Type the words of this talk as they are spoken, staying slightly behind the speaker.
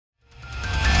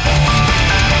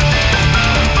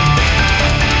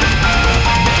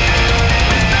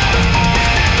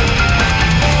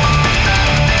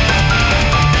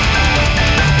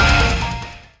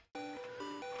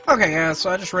Okay guys, so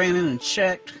I just ran in and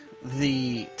checked.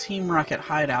 The Team Rocket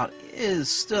hideout is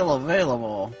still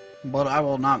available, but I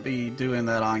will not be doing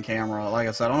that on camera. Like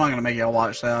I said, I'm not going to make y'all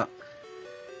watch that.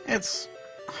 It's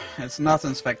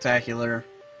nothing spectacular.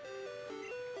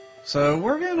 So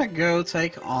we're going to go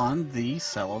take on the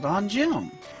Celadon Gym.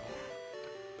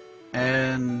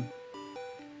 And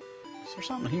is there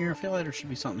something here? I feel like there should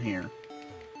be something here.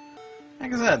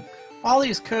 Like I said, all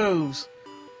these coves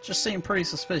just seem pretty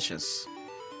suspicious.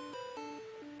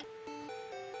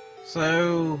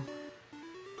 So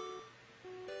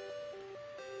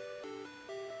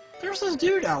there's this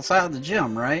dude outside the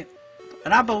gym, right?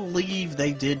 And I believe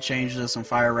they did change this in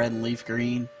Fire Red and Leaf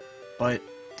Green, but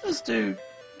this dude,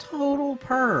 total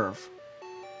perv.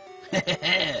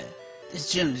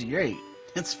 This gym is great.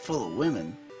 It's full of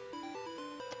women.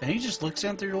 And he just looks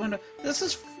in through the window. This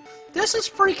is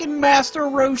freaking Master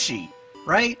Roshi,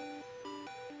 right?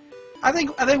 I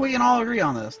think we can all agree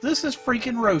on this. This is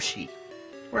freaking Roshi.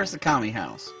 Where's the Kami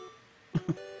house?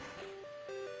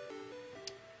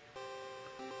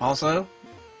 Also,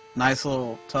 nice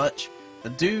little touch.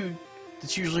 The dude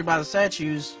that's usually by the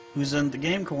statues, who's in the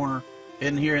game corner,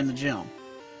 isn't here in the gym.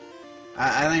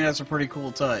 I think that's a pretty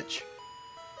cool touch.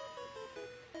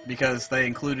 Because they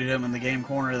included him in the game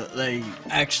corner, they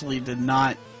actually did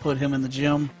not put him in the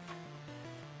gym.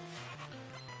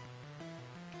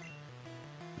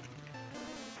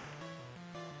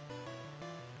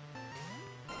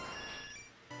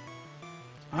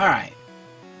 Alright.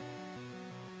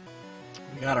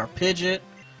 We got our Pidgeot,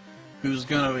 who's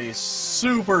going to be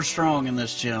super strong in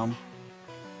this gym.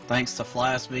 Thanks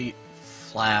to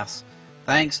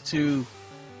Thanks to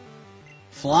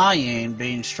Flying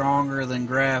being stronger than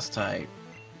Grass type.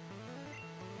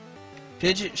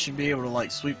 Pidgeot should be able to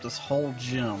like sweep this whole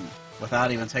gym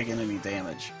without even taking any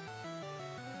damage.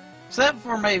 Except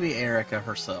for maybe Erica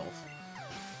herself.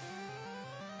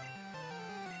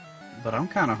 But I'm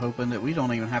kind of hoping that we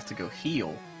don't even have to go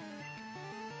heal.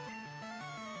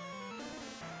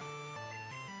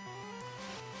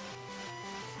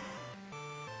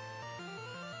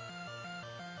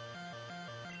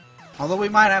 Although we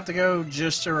might have to go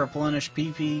just to replenish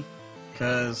PP,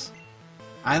 because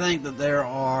I think that there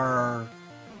are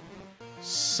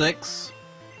 6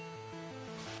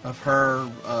 of her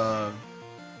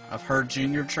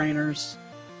junior trainers,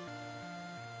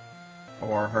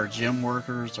 or her gym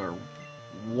workers, or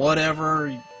whatever,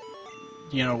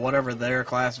 you know, whatever their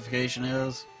classification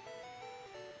is.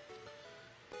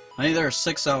 I think there are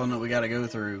 6 of them that we got to go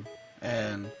through,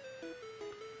 and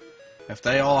if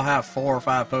they all have 4 or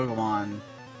 5 Pokemon,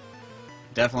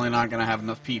 definitely not going to have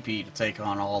enough PP to take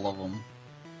on all of them.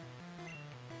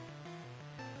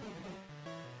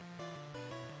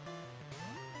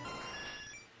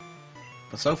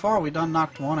 But so far, we done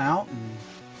knocked one out and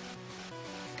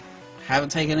haven't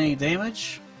taken any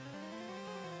damage.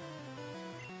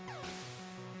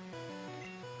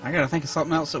 I gotta think of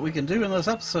something else that we can do in this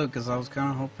episode, because I was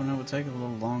kind of hoping it would take a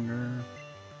little longer.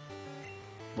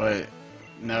 But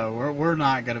no, we're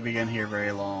not gonna be in here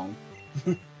very long.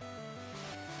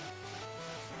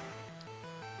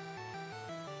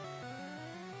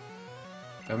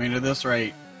 I mean, at this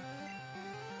rate,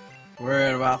 we're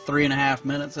at about 3.5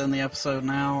 minutes in the episode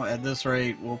now. At this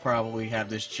rate, we'll probably have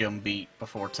this gym beat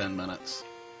before 10 minutes.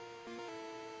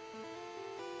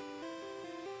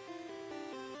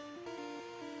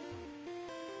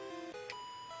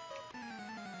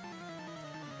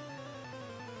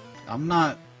 I'm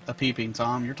not a peeping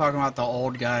Tom. You're talking about the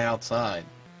old guy outside.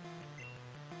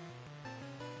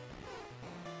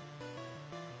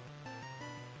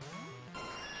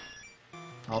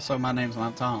 Also, my name's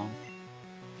not Tom.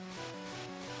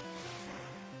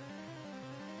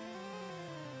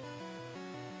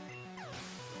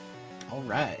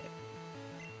 Alright.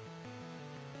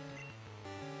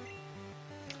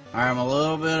 Alright, I'm a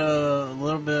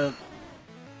little bit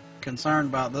concerned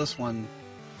about this one.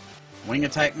 Wing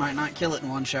attack might not kill it in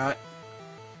one shot.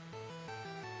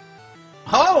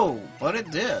 Oh! But it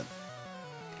did.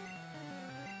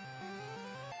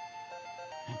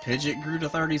 And Pidgeot grew to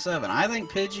 37. I think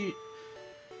Pidgeot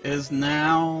is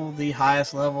now the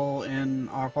highest level in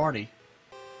our party.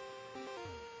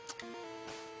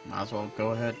 Might as well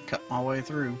go ahead and cut my way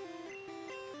through.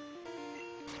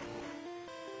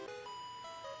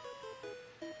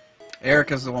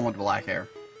 Erica's the one with black hair.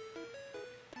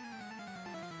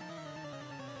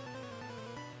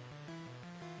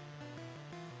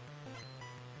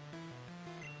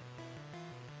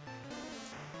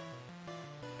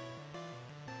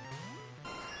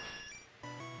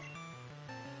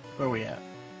 Where we at?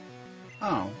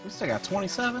 Oh, we still got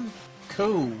 27?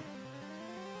 Cool.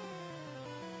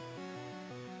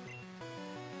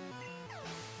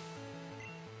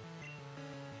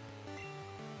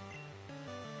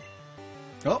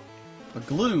 Oh, a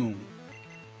Gloom.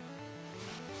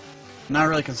 Not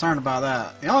really concerned about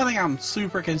that. The only thing I'm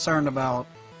super concerned about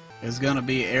is going to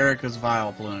be Erika's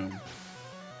Vileplume.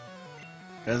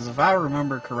 Because if I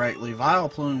remember correctly,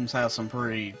 Vileplumes have some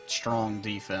pretty strong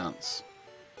defense.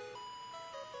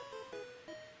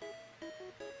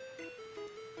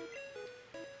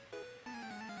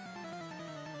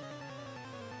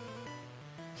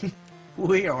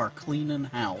 We are cleaning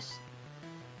house.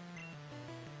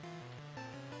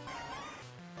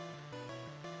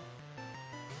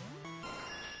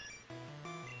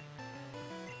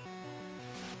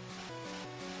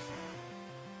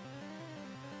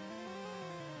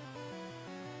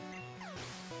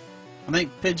 I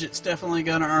think Pidgeot's definitely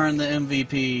going to earn the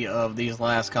MVP of these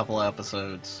last couple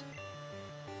episodes.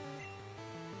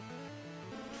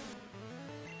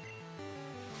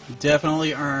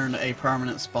 Definitely earned a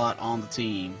permanent spot on the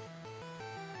team.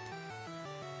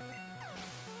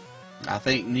 I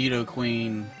think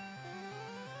Nidoqueen...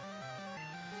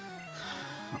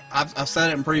 I've said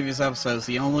it in previous episodes,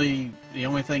 the only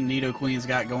thing Nidoqueen's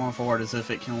got going for it is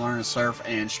if it can learn Surf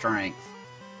and Strength.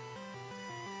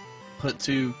 Put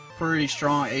two pretty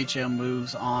strong HM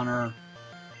moves on her.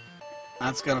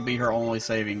 That's going to be her only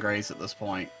saving grace at this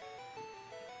point.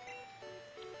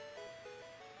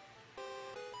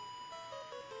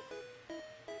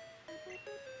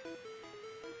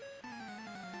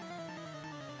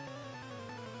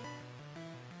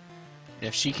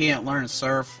 If she can't learn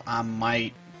Surf, I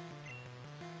might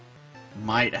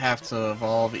have to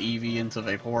evolve Eevee into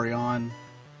Vaporeon.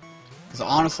 Because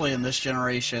honestly, in this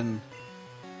generation,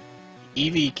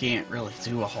 Eevee can't really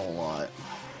do a whole lot.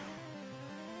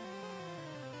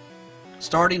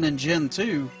 Starting in Gen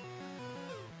 2,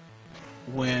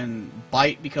 when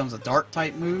Bite becomes a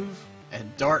Dark-type move,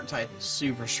 and Dark-type is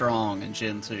super strong in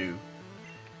Gen 2,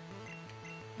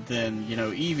 then, you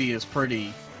know, Eevee is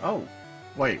pretty... Oh,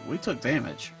 wait, we took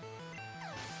damage.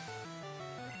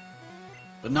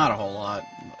 But not a whole lot.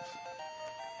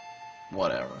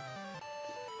 Whatever.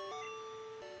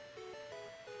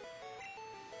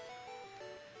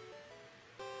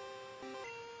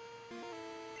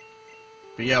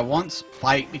 But yeah, once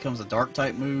Bite becomes a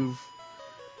Dark-type move,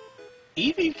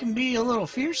 Eevee can be a little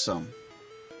fearsome.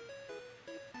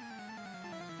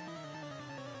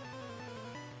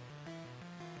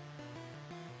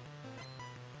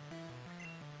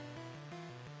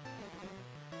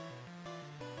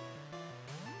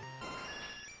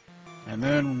 And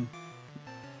then,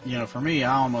 you know, for me,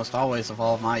 I almost always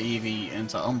evolve my Eevee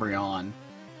into Umbreon.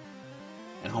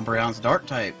 And Umbreon's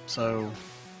Dark-type, so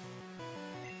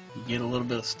you get a little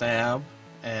bit of stab,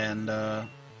 and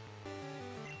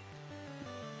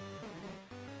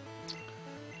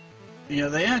you know,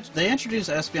 they introduced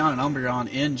Espeon and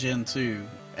Umbreon in Gen 2.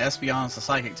 Espeon's a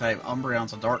Psychic type,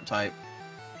 Umbreon's a Dark type.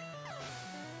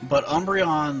 But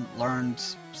Umbreon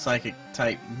learns Psychic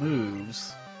type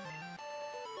moves,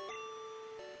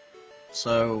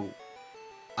 so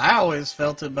I always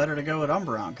felt it better to go with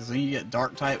Umbreon, because then you get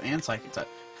Dark type and Psychic type.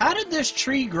 How did this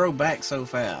tree grow back so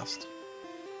fast?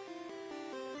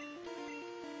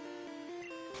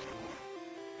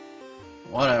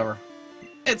 Whatever.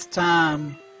 It's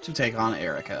time to take on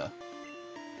Erika.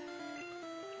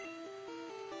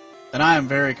 And I am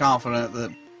very confident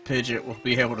that Pidgeot will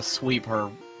be able to sweep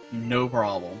her no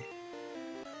problem.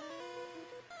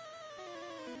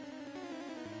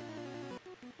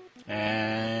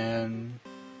 And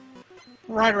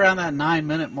right around that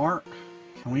 9-minute mark,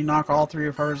 can we knock all three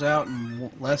of hers out in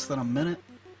less than a minute?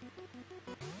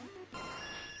 I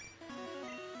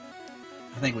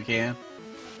think we can.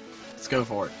 Let's go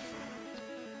for it.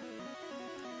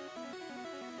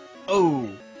 Oh,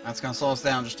 that's going to slow us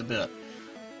down just a bit.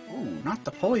 Ooh, not the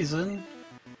poison.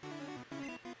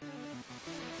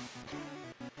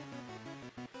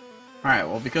 Alright,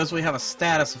 well, because we have a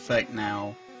status effect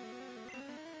now,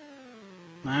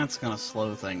 that's going to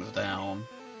slow things down.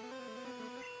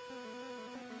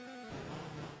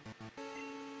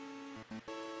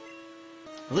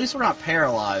 At least we're not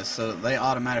paralyzed, so they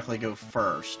automatically go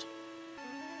first.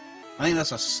 I think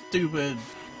that's a stupid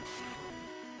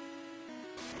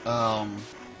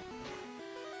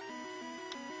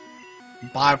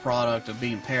byproduct of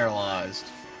being paralyzed,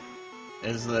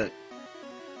 is that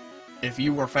if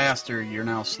you were faster, you're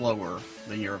now slower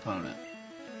than your opponent.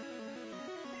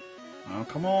 Oh,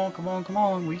 come on, come on, come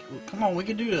on. Come on, we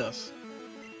can do this.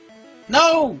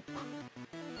 No!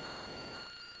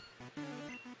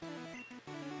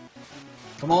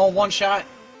 Come on, one shot.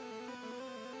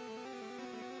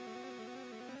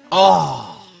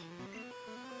 Oh!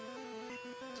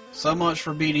 So much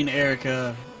for beating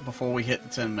Erika before we hit the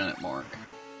 10-minute mark.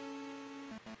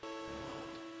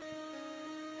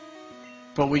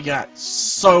 But we got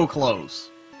so close.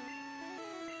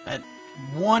 At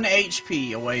 1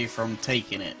 HP away from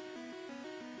taking it.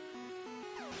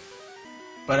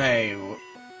 But hey,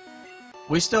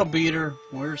 we still beat her.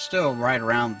 We're still right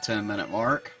around the 10-minute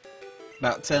mark.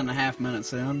 About 10.5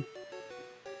 minutes in.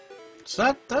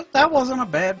 So that wasn't a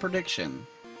bad prediction.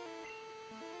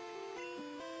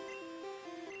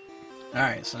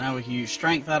 Alright, so now we can use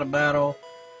Strength out of battle.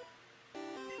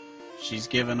 She's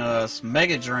given us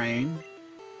Mega Drain.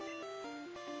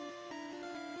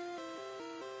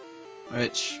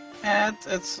 Which,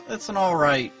 it's an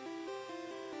alright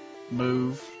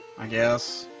move, I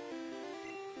guess.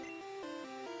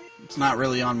 It's not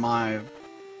really on my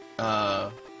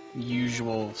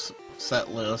usual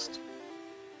set list.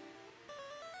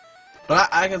 But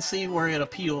I can see where it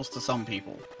appeals to some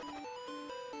people.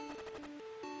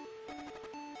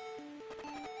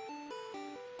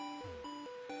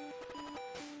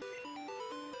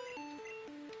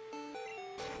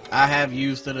 I have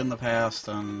used it in the past,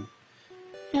 and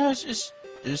you know, it's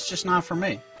just not for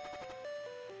me.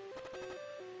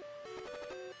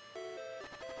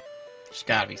 There's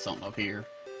gotta be something up here.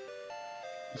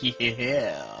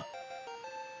 Yeah.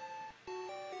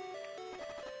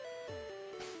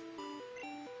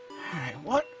 Alright,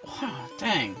 what?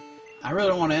 Dang. I really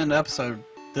don't want to end the episode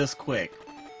this quick.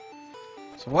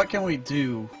 So what can we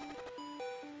do?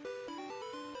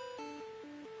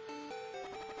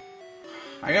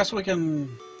 I guess we can...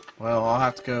 Well, I'll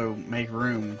have to go make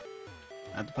room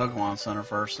at the Pokemon Center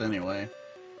first anyway.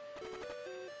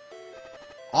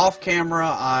 Off camera,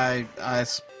 I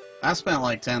spent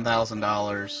like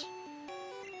 $10,000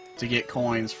 to get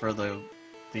coins for the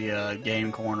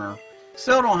game corner.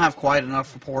 Still don't have quite enough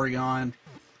for Porygon,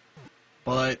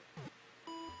 but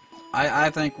I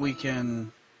think we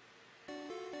can...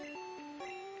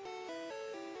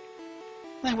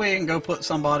 I think we can go put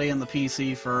somebody in the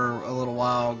PC for a little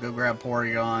while, go grab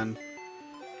Porygon.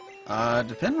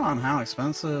 Depending on how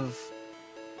expensive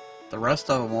the rest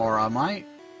of them are, I might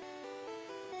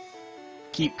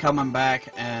keep coming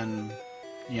back and,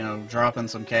 you know, dropping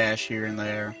some cash here and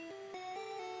there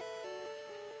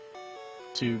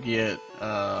to get,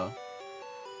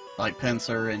 like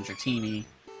Pinsir and Dratini,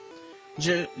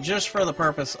 just for the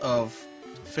purpose of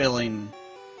filling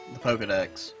the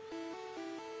Pokedex.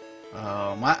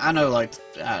 I know, like,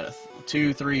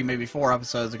 2, 3, maybe 4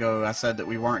 episodes ago, I said that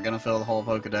we weren't going to fill the whole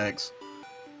Pokedex,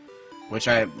 which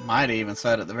I might have even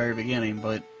said at the very beginning,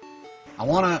 but I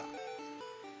want to...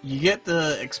 You get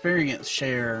the experience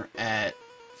share at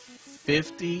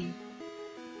 50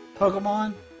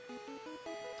 Pokemon,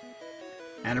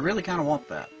 and I really kind of want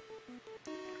that.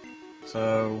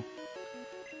 So,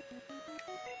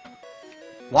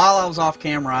 while I was off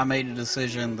camera, I made a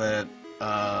decision that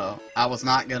I was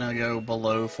not going to go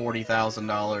below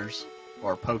 $40,000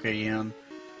 or Poke-Yen.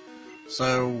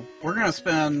 So, we're going to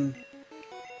spend,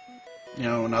 you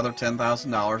know, another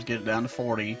 $10,000, get it down to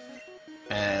 40,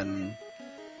 and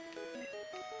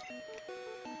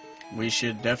we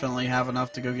should definitely have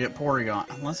enough to go get Porygon,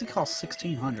 unless he costs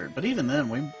 1,600, but even then,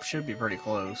 we should be pretty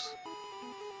close.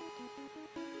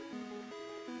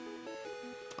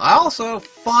 I also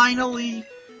finally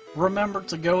remembered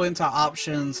to go into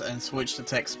options and switch the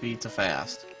text speed to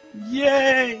fast.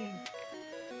 Yay!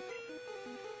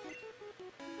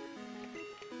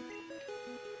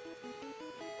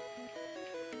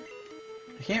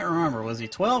 I can't remember, was he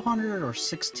 1,200 or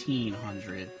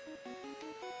 1,600?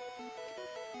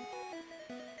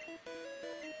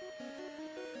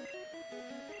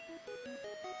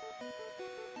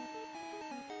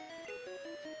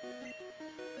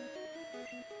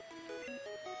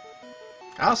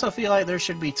 I also feel like there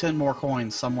should be 10 more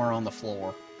coins somewhere on the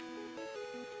floor.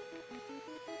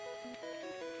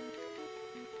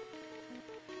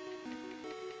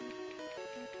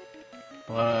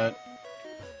 But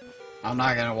I'm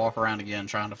not going to walk around again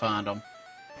trying to find them.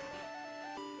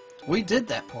 We did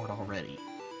that part already.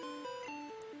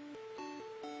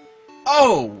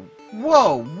 Oh!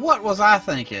 Whoa! What was I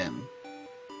thinking?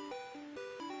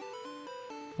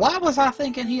 Why was I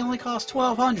thinking he only cost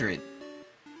 1,200?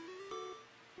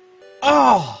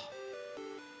 Oh!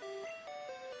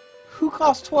 Who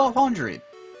cost 1,200?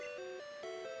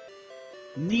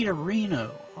 Nidorino.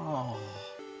 Oh.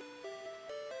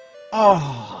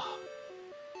 Oh.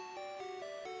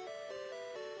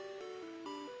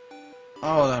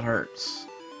 Oh, that hurts.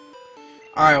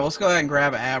 Alright, let's go ahead and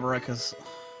grab Abra, because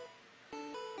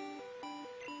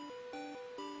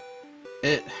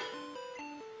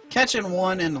catching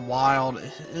one in the wild,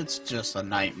 it's just a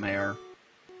nightmare.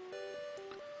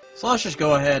 So let's just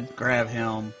go ahead and grab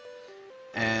him,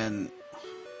 and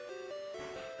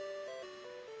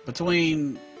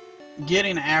between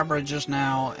getting Abra just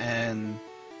now and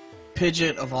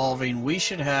Pidgeot evolving, we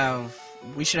should have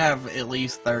at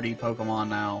least 30 Pokemon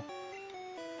now.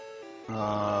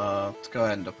 Let's go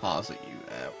ahead and deposit you,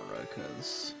 Abra,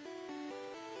 because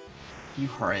you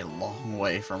are a long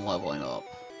way from leveling up.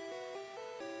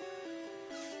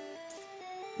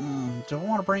 Do I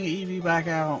want to bring Eevee back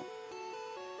out?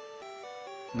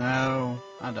 No,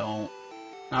 I don't.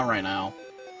 Not right now.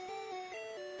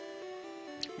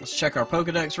 Let's check our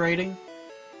Pokedex rating.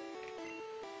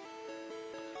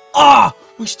 Ah!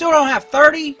 We still don't have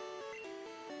 30?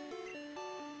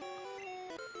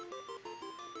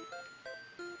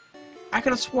 I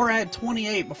could have swore I had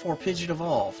 28 before Pidgeot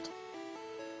evolved.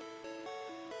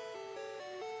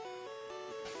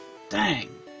 Dang.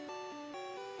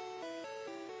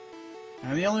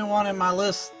 I'm the only one in my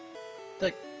list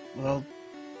that, well,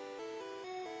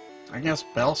 I guess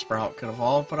Bellsprout could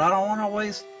evolve, but I don't want to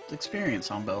waste experience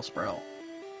on Bellsprout.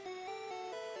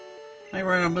 I think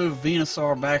we're going to move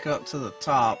Venusaur back up to the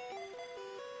top.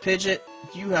 Pidgeot,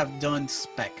 you have done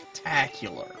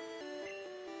spectacular.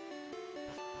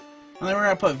 And then we're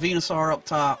going to put Venusaur up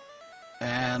top,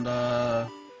 and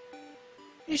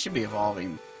he should be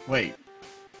evolving. Wait.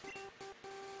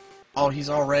 Oh, he's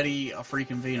already a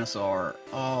freaking Venusaur.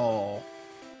 Oh.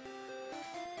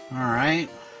 Alright.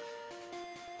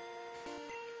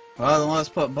 Well, then let's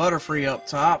put Butterfree up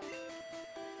top.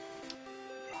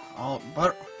 Oh,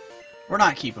 we're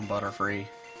not keeping Butterfree.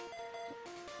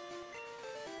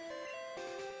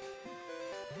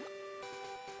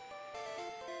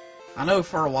 I know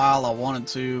for a while I wanted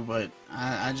to, but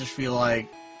I just feel like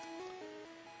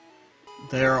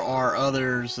there are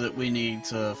others that we need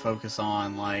to focus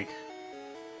on, like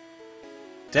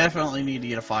definitely need to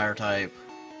get a fire type.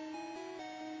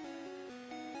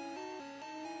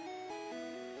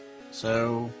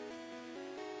 So,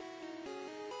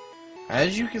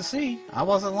 as you can see, I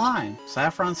wasn't lying.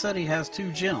 Saffron City has 2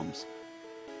 gyms.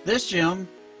 This gym,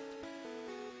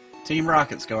 Team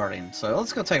Rocket's guarding. So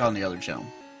let's go take on the other gym.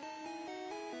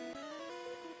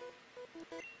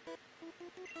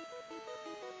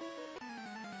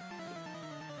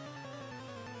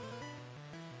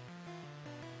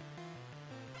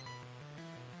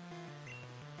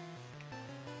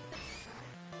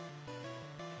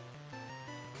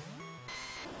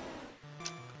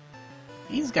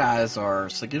 These guys are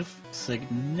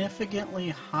significantly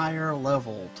higher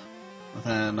leveled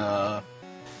than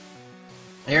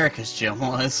Erica's gym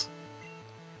was.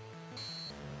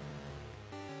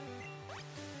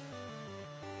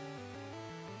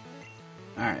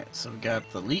 Alright, so we got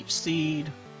the Leech Seed.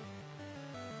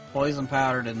 Poison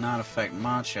Powder did not affect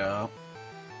Machop.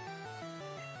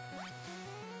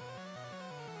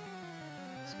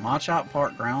 Is Machop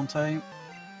part ground type?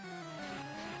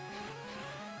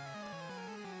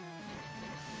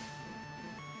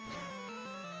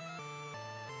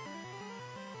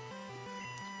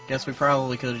 Guess we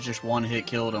probably could have just one-hit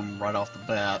killed him right off the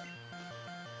bat.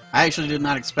 I actually did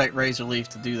not expect Razor Leaf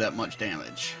to do that much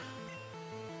damage.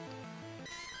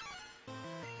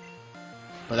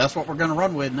 But that's what we're going to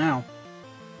run with now.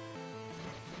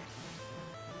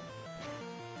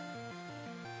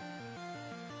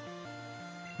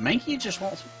 Mankey just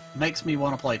makes me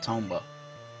want to play Tomba.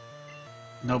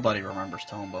 Nobody remembers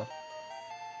Tomba.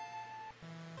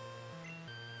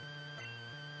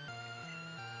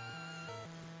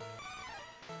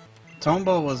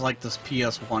 Tomba was like this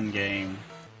PS1 game.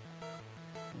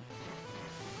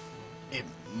 It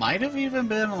might have even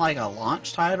been like a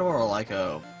launch title or like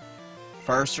a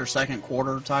first or second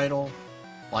quarter title,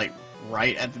 like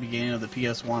right at the beginning of the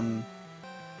PS1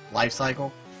 life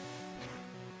cycle.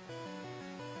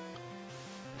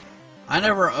 I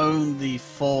never owned the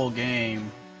full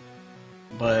game,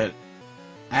 but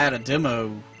I had a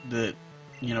demo that,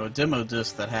 you know, a demo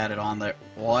disc that had it on there.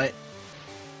 What?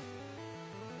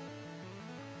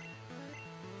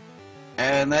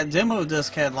 And that demo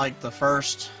disc had like the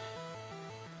first,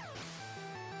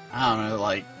 I don't know,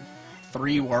 like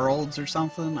 3 worlds or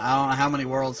something. I don't know how many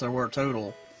worlds there were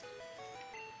total.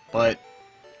 But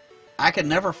I could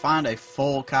never find a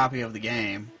full copy of the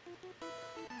game.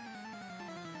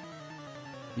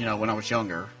 You know, when I was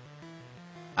younger.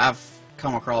 I've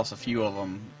come across a few of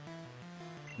them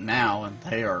now, and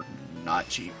they are not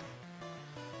cheap.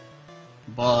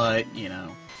 But, you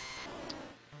know,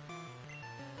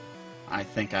 I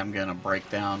think I'm gonna break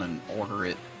down and order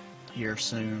it here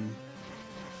soon.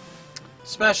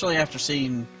 Especially after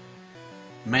seeing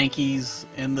Mankey's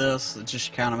in this, it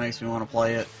just kind of makes me want to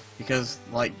play it. Because,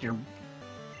 like,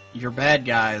 your bad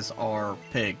guys are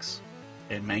pigs,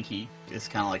 and Mankey is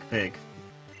kind of like a pig.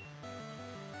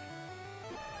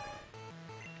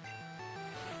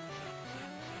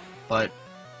 But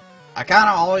I kind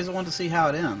of always wanted to see how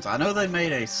it ends. I know they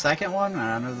made a second one, and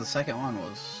I know the second one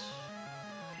was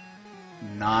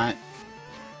not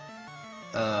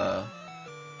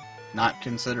not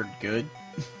considered good.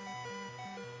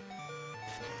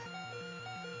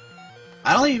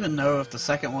 I don't even know if the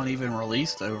second one even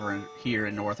released over here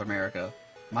in North America.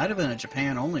 Might have been a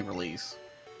Japan-only release.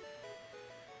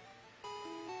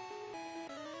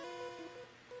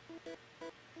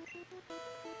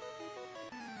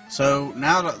 So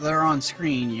now that they're on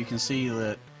screen, you can see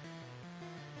that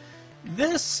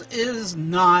this is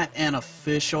not an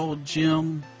official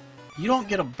gym. You don't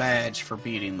get a badge for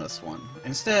beating this one.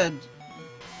 Instead,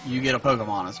 you get a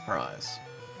Pokemon as a prize.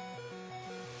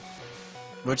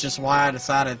 Which is why I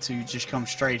decided to just come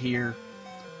straight here.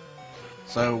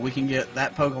 So we can get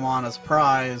that Pokemon as a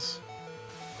prize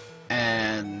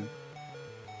and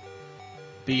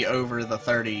be over the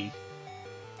 30,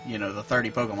 you know, the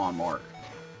 30 Pokemon mark.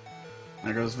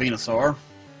 There goes Venusaur.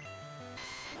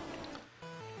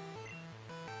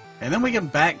 And then we can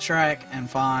backtrack and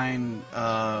find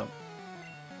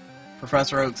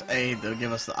Professor Oak's aid to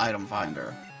give us the item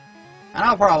finder. And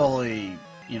I'll probably,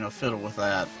 you know, fiddle with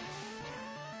that.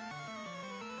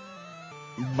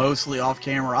 Mostly off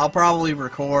camera. I'll probably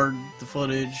record the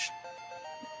footage.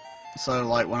 So,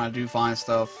 like, when I do find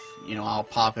stuff, you know, I'll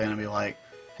pop in and be like,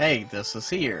 hey, this is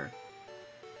here.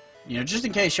 You know, just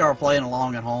in case y'all are playing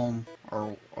along at home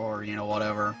or you know,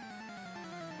 whatever.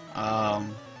 But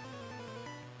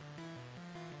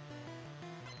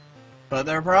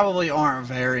there probably aren't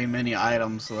very many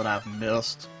items that I've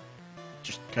missed,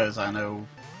 just because I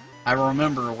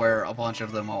remember where a bunch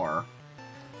of them are.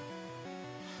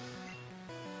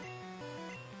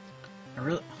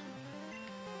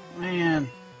 Man,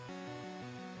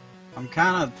 I'm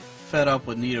kind of fed up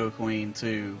with Nidoqueen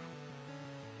too,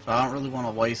 so I don't really want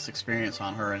to waste experience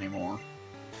on her anymore.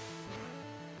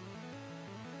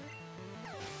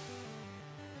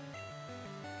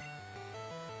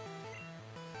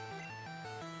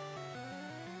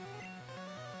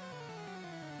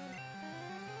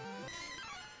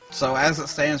 So as it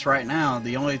stands right now,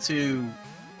 the only two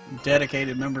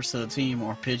dedicated members to the team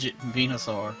are Pidgeot and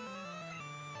Venusaur.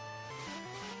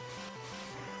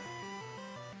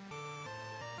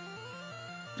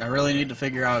 I really need to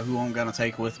figure out who I'm going to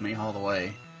take with me all the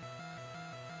way.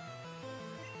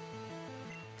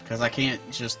 Because I can't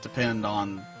just depend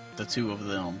on the two of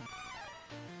them.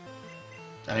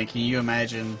 I mean, can you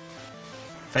imagine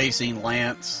facing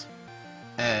Lance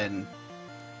and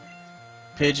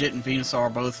Pidgeot and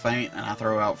Venusaur both faint and I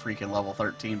throw out freaking level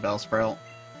 13 Bellsprout?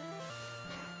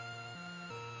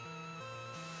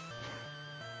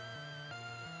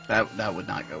 That would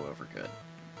not go over good.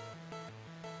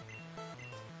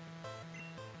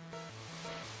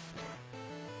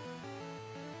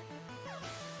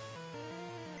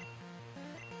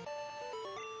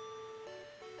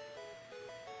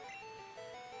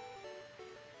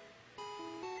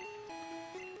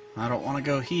 I don't want to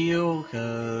go heal,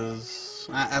 because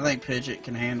I think Pidgeot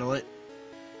can handle it.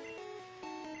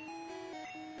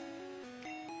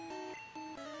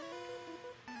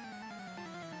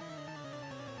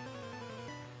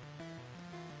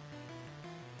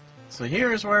 So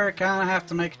here's where I kind of have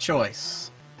to make a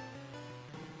choice.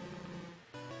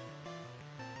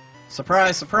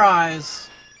 Surprise, surprise!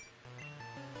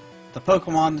 The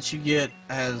Pokemon that you get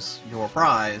as your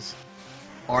prize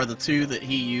are the two that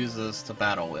he uses to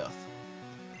battle with.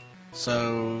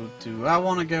 So, do I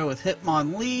want to go with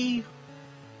Hitmonlee,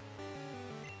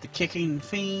 the Kicking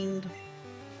Fiend,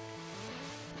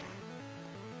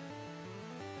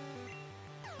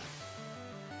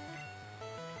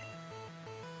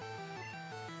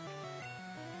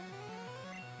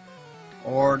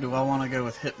 or do I want to go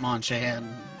with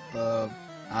Hitmonchan, the,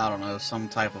 I don't know, some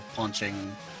type of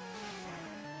punching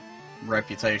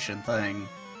reputation thing?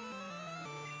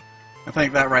 I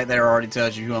think that right there already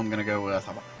tells you who I'm going to go with.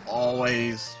 I've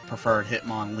always preferred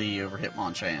Hitmonlee over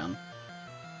Hitmonchan.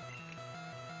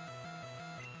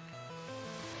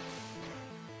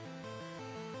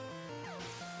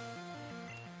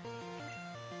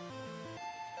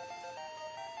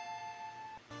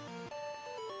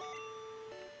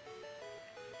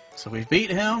 So we've beat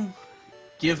him.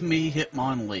 Give me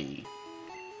Hitmonlee.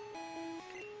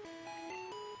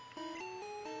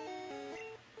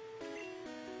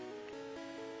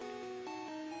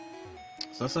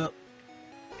 Is this it?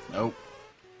 Nope.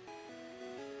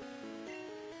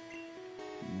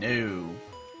 No.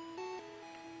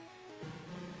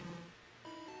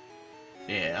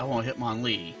 Yeah, I want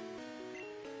Hitmonlee.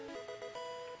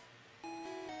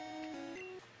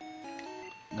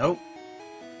 Nope.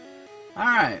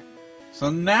 Alright. So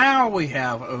now we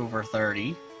have over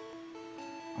 30.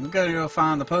 I'm going to go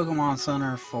find the Pokemon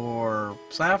Center for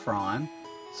Saffron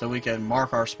so we can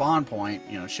mark our spawn point,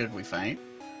 you know, should we faint.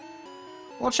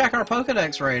 We'll check our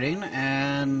Pokedex rating,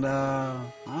 and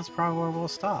that's probably where we'll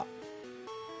stop.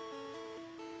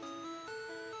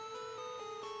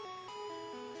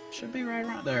 Should be right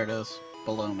around there. It is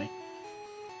below me.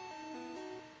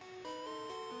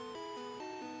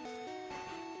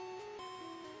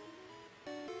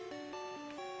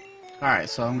 Alright,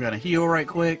 so I'm going to heal right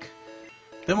quick.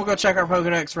 Then we'll go check our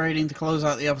Pokedex rating to close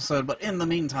out the episode. But in the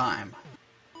meantime,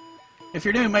 if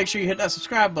you're new, make sure you hit that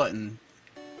subscribe button.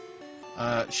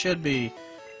 It should be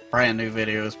brand new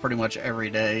videos pretty much every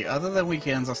day, other than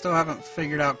weekends. I still haven't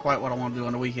figured out quite what I want to do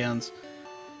on the weekends.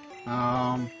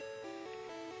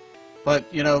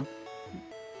 But, you know,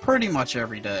 pretty much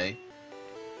every day.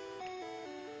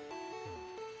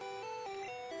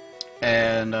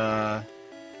 And,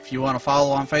 if you want to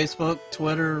follow on Facebook,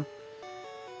 Twitter,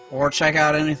 or check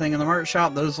out anything in the merch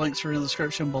shop, those links are in the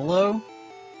description below.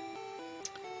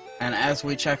 And as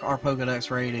we check our Pokedex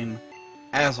rating,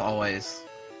 as always,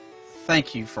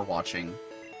 thank you for watching.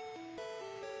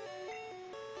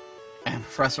 And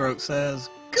Professor Oak says,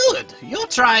 "Good, you're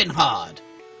trying hard.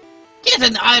 Get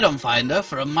an item finder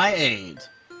from my aid."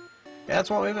 Yeah, that's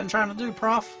what we've been trying to do,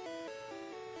 Prof.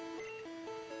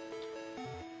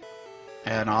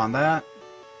 And on that,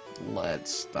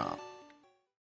 let's stop.